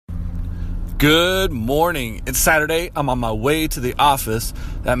Good morning. It's Saturday. I'm on my way to the office.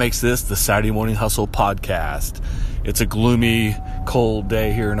 That makes this the Saturday Morning Hustle podcast. It's a gloomy, cold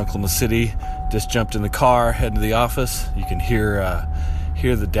day here in Oklahoma City. Just jumped in the car, heading to the office. You can hear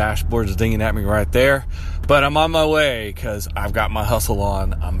the dashboards dinging at me right there. But I'm on my way because I've got my hustle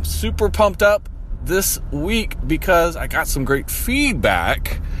on. I'm super pumped up this week because I got some great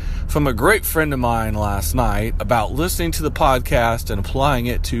feedback from a great friend of mine last night about listening to the podcast and applying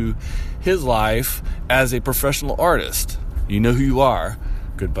it to his life as a professional artist. You know who you are,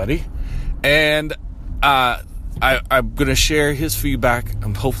 good buddy. And I'm going to share his feedback,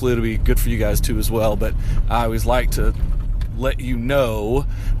 and hopefully it'll be good for you guys too as well. But I always like to let you know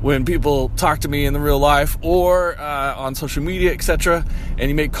when people talk to me in the real life or on social media, etc., and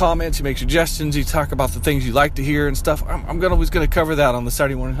you make comments, you make suggestions, you talk about the things you like to hear and stuff. I'm always going to cover that on the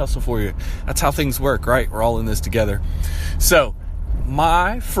Saturday Morning Hustle for you. That's how things work, right? We're all in this together. So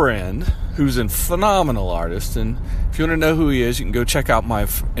my friend, who's a phenomenal artist, and if you want to know who he is, you can go check out my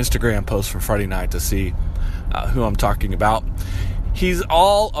Instagram post from Friday night to see who I'm talking about. He's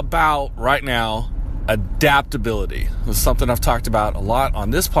all about, right now, adaptability. It's something I've talked about a lot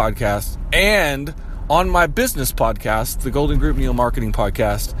on this podcast and on my business podcast, the Golden Group Neo Marketing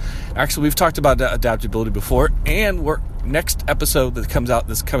Podcast. Actually, we've talked about adaptability before, and next episode that comes out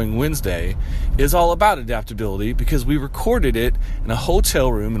this coming Wednesday is all about adaptability because we recorded it in a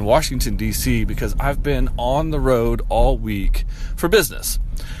hotel room in Washington, D.C. because I've been on the road all week for business.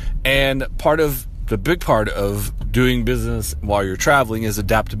 And the big part of doing business while you're traveling is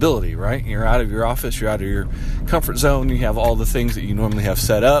adaptability, right? You're out of your office, you're out of your comfort zone, you have all the things that you normally have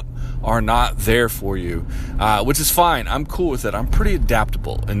set up are not there for you, which is fine. I'm cool with it. I'm pretty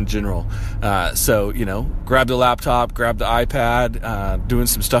adaptable in general. So, grab the laptop, grab the iPad, doing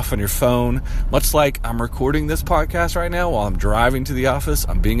some stuff on your phone. Much like I'm recording this podcast right now while I'm driving to the office,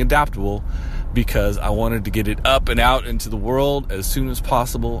 I'm being adaptable because I wanted to get it up and out into the world as soon as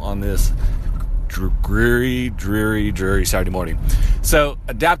possible on this dreary Saturday morning. So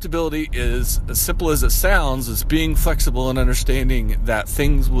adaptability is as simple as it sounds, is being flexible and understanding that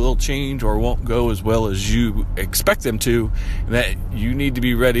things will change or won't go as well as you expect them to, and that you need to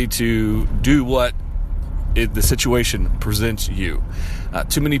be ready to do what the situation presents you.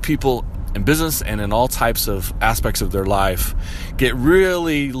 Too many people in business and in all types of aspects of their life get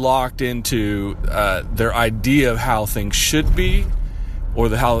really locked into their idea of how things should be or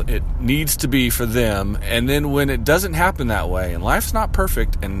how it needs to be for them. And then when it doesn't happen that way, and life's not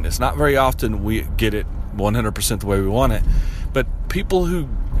perfect, and it's not very often we get it 100% the way we want it, but people who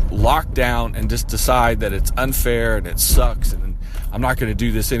lock down and just decide that it's unfair and it sucks and I'm not going to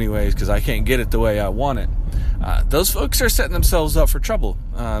do this anyways because I can't get it the way I want it, those folks are setting themselves up for trouble.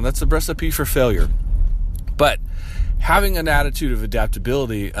 That's the recipe for failure. But having an attitude of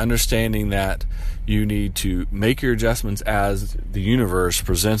adaptability, understanding that you need to make your adjustments as the universe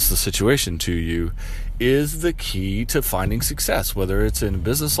presents the situation to you, is the key to finding success, whether it's in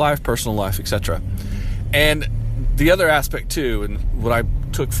business life, personal life, etc. And the other aspect too, and what I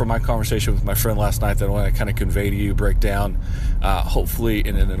took from my conversation with my friend last night that I want to kind of convey to you, break down, hopefully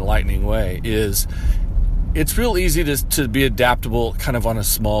in an enlightening way, is it's real easy to be adaptable kind of on a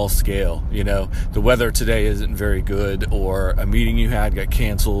small scale. The weather today isn't very good, or a meeting you had got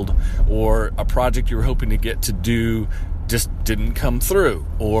canceled, or a project you were hoping to get to do just didn't come through,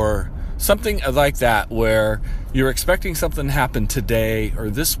 or something like that where you're expecting something to happen today or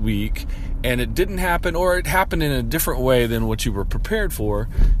this week and it didn't happen, or it happened in a different way than what you were prepared for,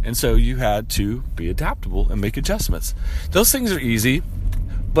 and so you had to be adaptable and make adjustments. Those things are easy,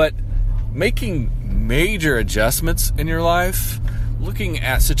 but making major adjustments in your life, looking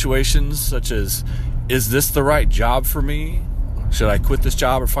at situations such as, is this the right job for me? Should I quit this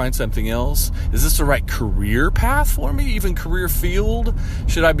job or find something else? Is this the right career path for me? Even career field?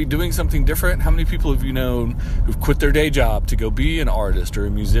 Should I be doing something different? How many people have you known who've quit their day job to go be an artist or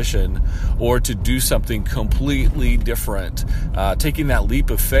a musician, or to do something completely different? Taking that leap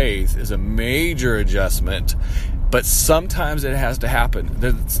of faith is a major adjustment. But sometimes it has to happen.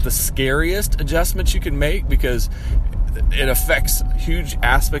 It's the scariest adjustments you can make because it affects huge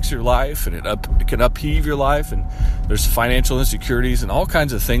aspects of your life, and it can upheave your life, and there's financial insecurities and all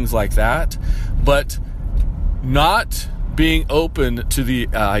kinds of things like that. But not being open to the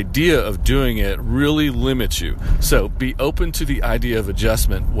idea of doing it really limits you. So be open to the idea of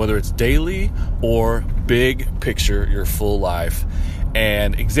adjustment, whether it's daily or big picture, your full life.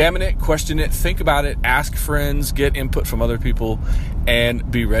 And examine it, question it, think about it, ask friends, get input from other people, and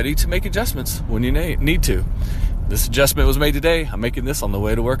be ready to make adjustments when you need to. This adjustment was made today. I'm making this on the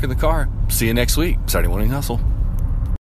way to work in the car. See you next week. Saturday Morning Hustle.